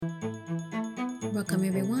Welcome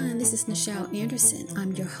everyone. This is Nichelle Anderson.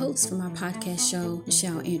 I'm your host for my podcast show,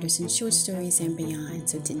 Nichelle Anderson Short Stories and Beyond.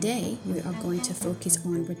 So today we are going to focus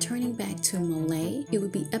on returning back to Mole. It will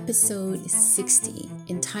be episode 60,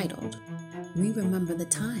 entitled We Remember the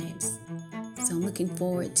Times. So I'm looking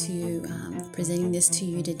forward to presenting this to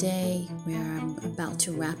you today, where I'm about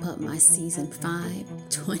to wrap up my season 5,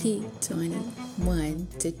 2021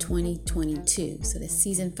 to 2022. So the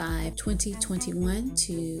season 5, 2021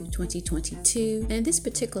 to 2022. And in this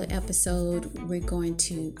particular episode, we're going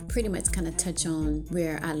to pretty much kind of touch on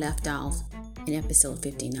where I left off in episode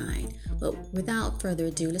 59. But without further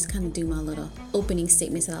ado, let's kind of do my little opening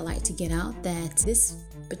statements that I like to get out. That this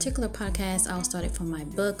particular podcast all started from my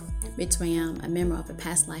book, Mitzrayim, A Memoir of a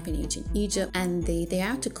Past Life in Ancient Egypt, and the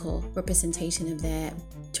theatrical representation of that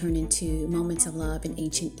turned into Moments of Love in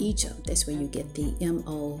Ancient Egypt. That's where you get the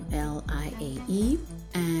MOLIAE.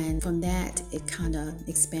 And from that, it kind of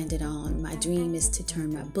expanded on. My dream is to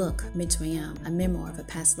turn my book, Mitzrayim, A Memoir of a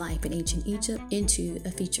Past Life in Ancient Egypt, into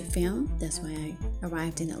a feature film. That's why I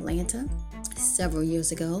arrived in Atlanta several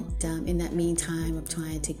years ago. In that meantime of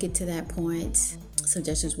trying to get to that point,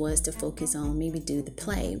 suggestions was to focus on maybe do the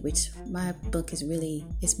play, which my book is really,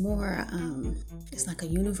 it's more, it's like a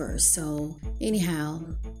universe. So anyhow,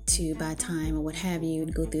 to by time or what have you,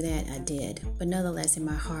 to go through that, I did. But nonetheless, in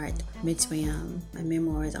my heart, Mitzrayim, my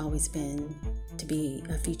memoir has always been to be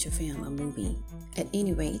a feature film, a movie. At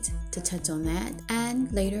any rate, to touch on that,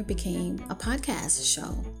 and later became a podcast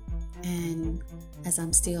show. And as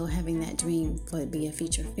I'm still having that dream for it to be a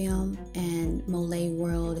feature film, and Mole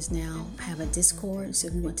World is now have a Discord, so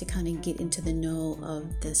if you want to kind of get into the know of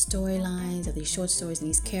the storylines of these short stories and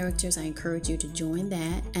these characters, I encourage you to join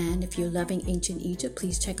that. And if you're loving Ancient Egypt,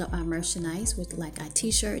 please check out our merchandise with like our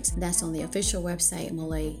t-shirts. That's on the official website,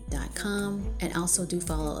 mole.com. And also do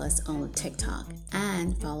follow us on TikTok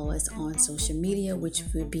and follow us on social media, which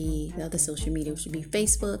would be the other social media, which would be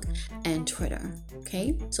Facebook and Twitter.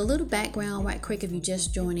 Okay, so a little background right quick if you're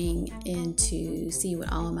just joining in to see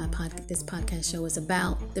what all of my this podcast show is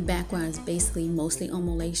about. The background is basically mostly on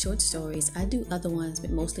Mole short stories. I do other ones,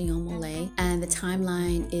 but mostly on Mole. And the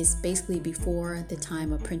timeline is basically before the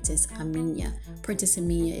time of Princess Amina. Princess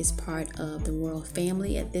Amina is part of the royal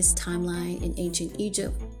family at this timeline in ancient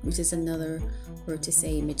Egypt, which is another word to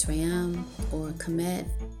say Mitzrayim or Kemet.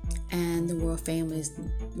 And the royal family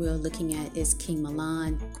we're looking at is King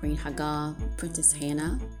Milan, Queen Hagar, Princess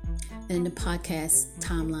Hannah. And the podcast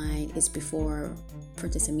timeline is before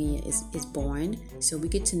Princess Amina is born. So we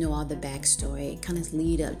get to know all the backstory, kind of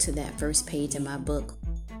lead up to that first page of my book,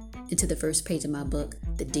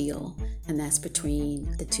 The Deal. And that's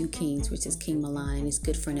between the two kings, which is King Milan and his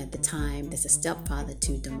good friend at the time, that's a stepfather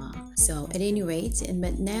to Dama. So at any rate,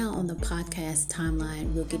 but now on the podcast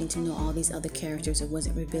timeline, we're getting to know all these other characters that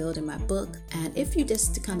wasn't revealed in my book. And if you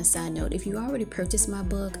just to kind of side note, if you already purchased my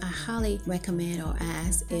book, I highly recommend or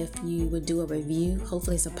ask if you would do a review.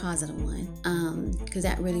 Hopefully it's a positive one, because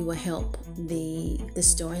that really will help the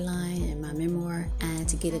storyline and my memoir, and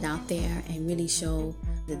to get it out there and really show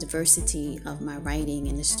the diversity of my writing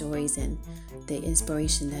and the stories and the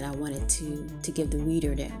inspiration that I wanted to give the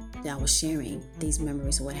reader that I was sharing these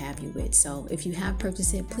memories or what have you with. So if you have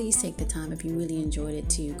purchased it, please take the time, if you really enjoyed it,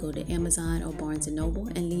 to go to Amazon or Barnes & Noble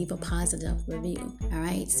and leave a positive review. All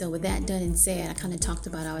right, so with that done and said, I kind of talked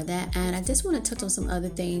about all of that, and I just want to touch on some other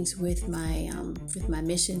things with my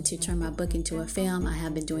mission to turn my book into a film. I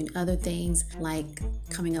have been doing other things like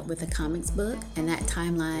coming up with a comics book, and that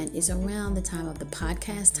timeline is around the time of the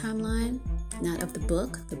podcast timeline, not of the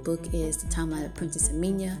book. The book is the timeline of Princess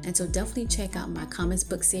Amina. And so definitely check out my comics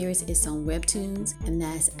book series. It's on Webtoons, and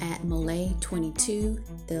that's at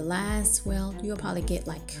Mole22. The last, you'll probably get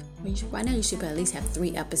right now you should at least have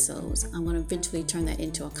 3 episodes. I'm going to eventually turn that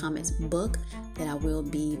into a comics book that I will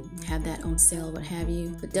have that on sale, what have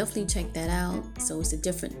you. But definitely check that out. So it's the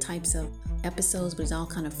different types of episodes, but it's all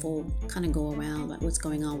kind of go around like what's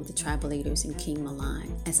going on with the tribal leaders in King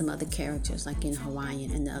Milan and some other characters like in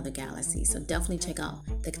Hawaiian and the other galaxies. So definitely check out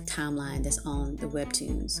the timeline that's on the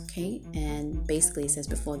Webtoons, okay? And basically it says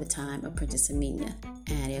before the time of Princess Amina.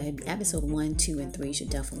 And episode 1, 2, and 3 you should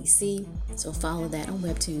definitely see. So follow that on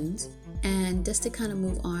Webtoons. And just to kind of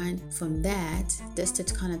move on from that, just to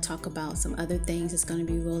kind of talk about some other things that's going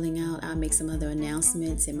to be rolling out. I'll make some other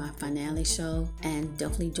announcements in my finale show, and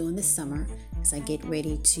definitely during the summer. as I get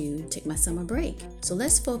ready to take my summer break. So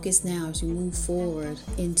let's focus now as we move forward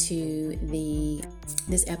into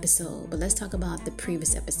this episode. But let's talk about the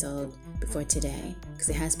previous episode before today, because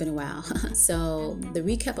it has been a while. So the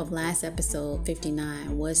recap of last episode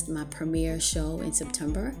 59 was my premiere show in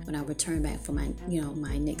September when I returned back for my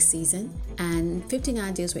next season. And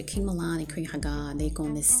 59 deals with King Milan and Queen Hagar. They go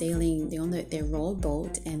on this sailing, they're on their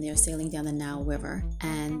rowboat and they're sailing down the Nile River.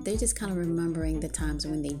 And they're just kind of remembering the times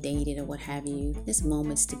when they dated or what have you. Just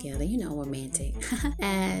moments together, romantic.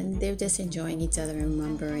 And they're just enjoying each other,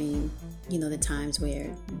 remembering, the times where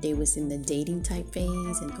they was in the dating type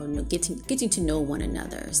phase and getting to know one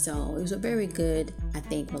another. So it was a very good, I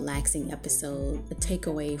think, relaxing episode. A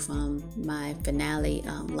takeaway from my finale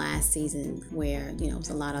last season, where it was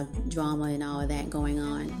a lot of drama and all of that going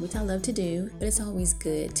on, which I love to do. But it's always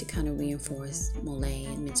good to kind of reinforce Moulay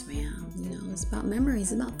and Mitzrayim. It's about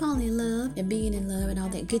memories, it's about falling in love and being in love and all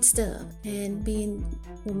that good stuff, and being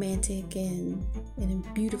romantic and in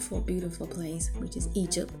a beautiful, beautiful place, which is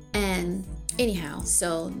Egypt. And anyhow,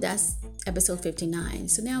 so that's episode 59.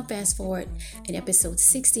 So now fast forward in episode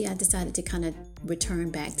 60, I decided to kind of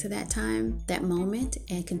return back to that moment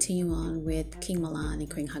and continue on with King Milan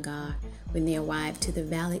and Queen Hagar when they arrived to the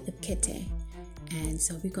Valley of Kete. And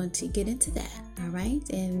so we're going to get into that, all right?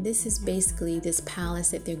 And this is basically this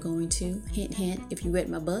palace that they're going to. Hint, hint, if you read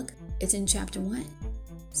my book, it's in chapter 1.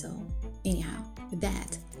 So anyhow, with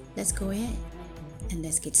that, let's go ahead and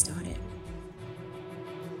let's get started.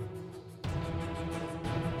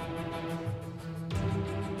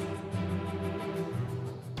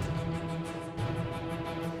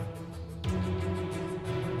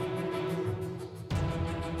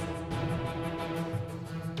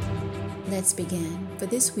 Let's begin. For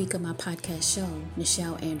this week of my podcast show,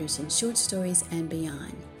 Nichelle Anderson, Short Stories and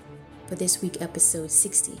Beyond. For this week, episode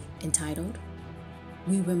 60, entitled,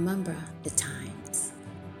 We Remember the Times.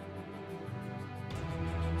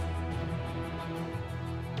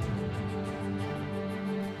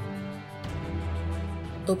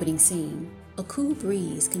 Opening scene. A cool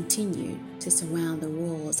breeze continued to surround the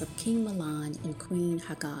walls of King Milan and Queen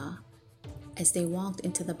Hagar as they walked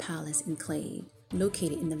into the palace enclave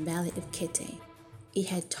located in the Valley of Kete. It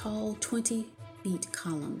had tall 20-feet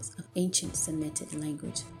columns of ancient Semitic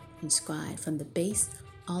language inscribed from the base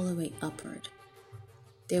all the way upward.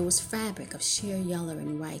 There was fabric of sheer yellow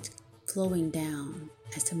and white flowing down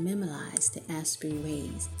as to memorize the astral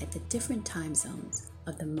rays at the different time zones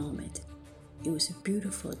of the moment. It was a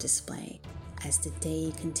beautiful display as the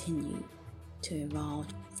day continued to evolve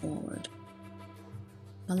forward.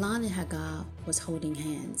 Milan and Hagar was holding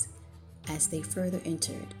hands as they further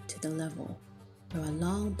entered to the level where a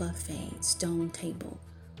long buffet stone table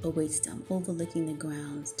awaits them, overlooking the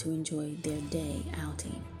grounds to enjoy their day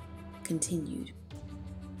outing. Continued.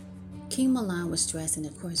 King Milan was dressed in a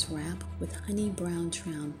coarse wrap with honey brown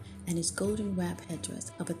trim and his golden wrap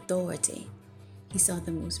headdress of authority. He saw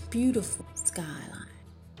the most beautiful skyline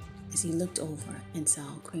as he looked over and saw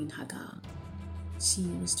Queen Hagar. She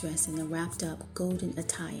was dressed in a wrapped up golden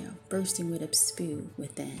attire, bursting with a spew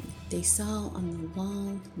within. They saw on the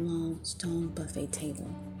long stone buffet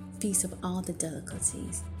table feasts of all the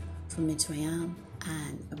delicacies from Mitzrayim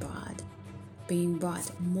and abroad, being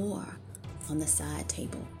brought more on the side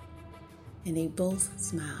table. And they both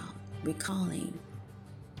smiled, recalling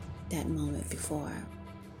that moment before,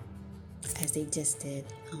 as they just did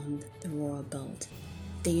on the royal boat.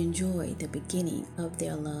 They enjoyed the beginning of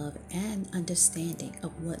their love and understanding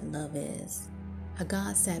of what love is.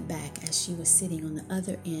 Hagar sat back as she was sitting on the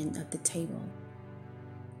other end of the table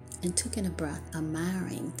and took in a breath,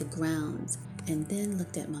 admiring the grounds, and then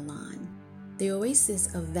looked at Milan. The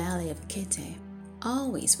oasis of Valley of Kete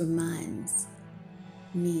always reminds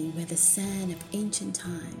me where the sand of ancient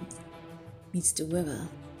times meets the river,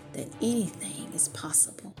 that anything is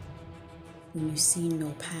possible when you see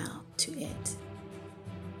no path to it.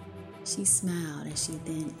 She smiled as she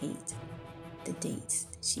then ate the dates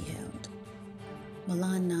she held.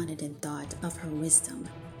 Milan nodded and thought of her wisdom,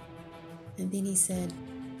 and then he said,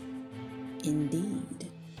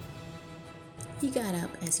 Indeed. He got up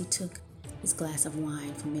as he took his glass of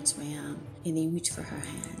wine from Mitzrayim and then reached for her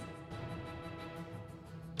hand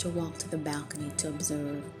to walk to the balcony to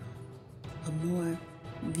observe a more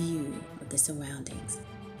view of the surroundings.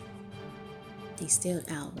 They stared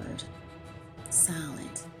outward,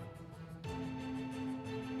 silent.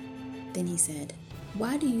 Then he said,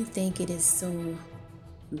 Why do you think it is so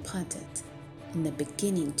important in the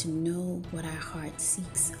beginning to know what our heart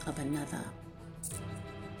seeks of another?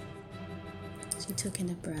 She took in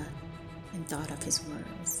a breath and thought of his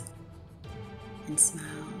words and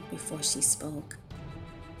smiled before she spoke.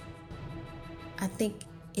 I think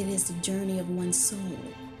it is the journey of one's soul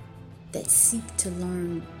that seek to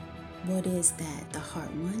learn what is that the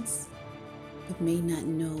heart wants, but may not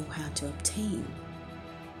know how to obtain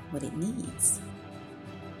what it needs.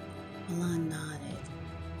 Milan nodded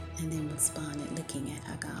and then responded, looking at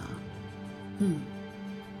Hagar.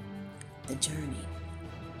 The journey.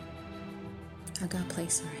 Hagar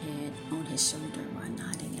placed her head on his shoulder while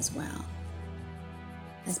nodding as well.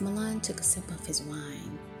 As Milan took a sip of his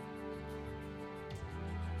wine,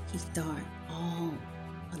 he thought all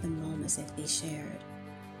of the moments that they shared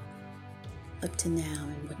up to now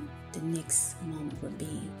and what the next moment would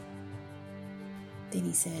be. Then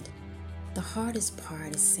he said, the hardest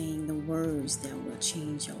part is saying the words that will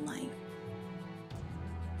change your life.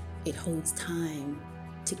 It holds time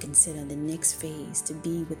to consider the next phase, to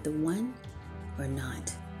be with the one or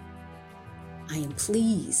not. I am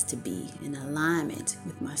pleased to be in alignment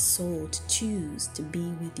with my soul to choose to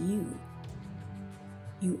be with you.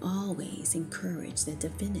 You always encourage the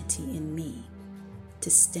divinity in me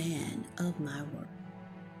to stand of my word.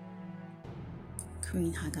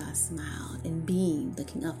 Queen Hagar smiled and beamed,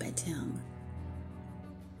 looking up at him.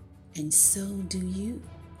 And so do you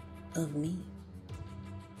of me.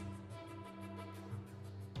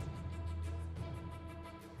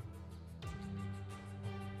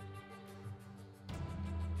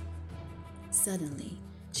 Suddenly,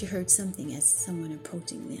 she heard something as someone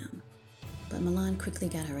approaching them. But Milan quickly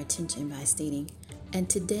got her attention by stating, and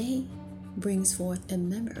today brings forth a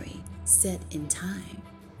memory set in time.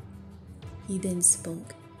 He then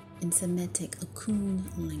spoke in Semitic Akun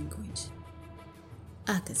language.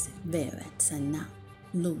 Akase veret sana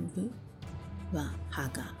luvu va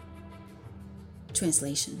haga.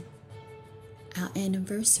 Translation: our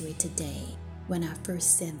anniversary today, when I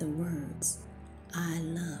first said the words, I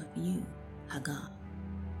love you, Hagar.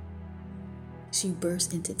 She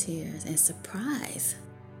burst into tears and surprise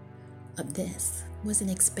of this, wasn't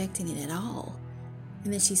expecting it at all.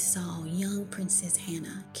 And then she saw young Princess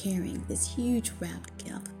Hannah carrying this huge wrapped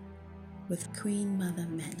gift with Queen Mother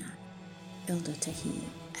Mena, Elder Tahib,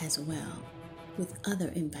 as well, with other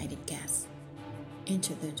invited guests,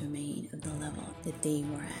 enter the domain of the level that they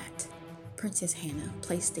were at. Princess Hannah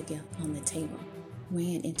placed the gift on the table,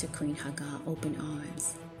 ran into Queen Hagar open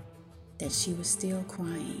arms, that she was still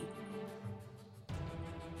crying.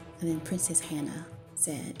 And then Princess Hannah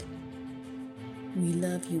said, we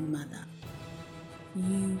love you, Mother.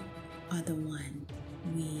 You are the one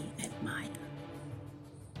we admire.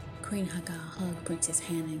 Queen Hagar hugged Princess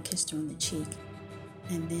Hannah and kissed her on the cheek,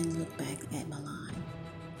 and then looked back at Milan.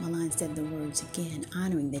 Milan said the words again,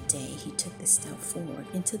 honoring the day he took the step forward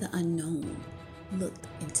into the unknown, looked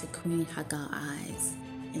into Queen Hagar's eyes,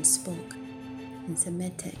 and spoke in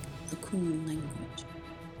Semitic Akun language.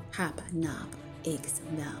 Hapa nab X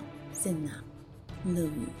val Sinna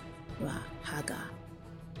Lu Wa Hagar.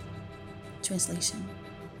 Translation: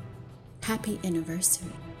 happy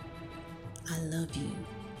anniversary. I love you,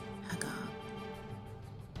 Hagar.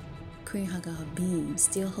 Queen Hagar beamed,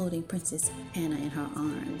 still holding Princess Hannah in her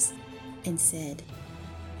arms, and said,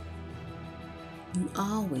 you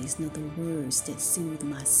always know the words that soothe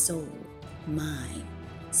my soul, mind,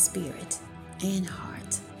 spirit, and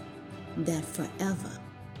heart, that forever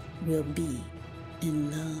will be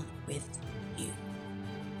in love with you.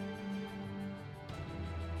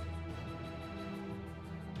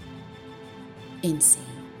 End scene.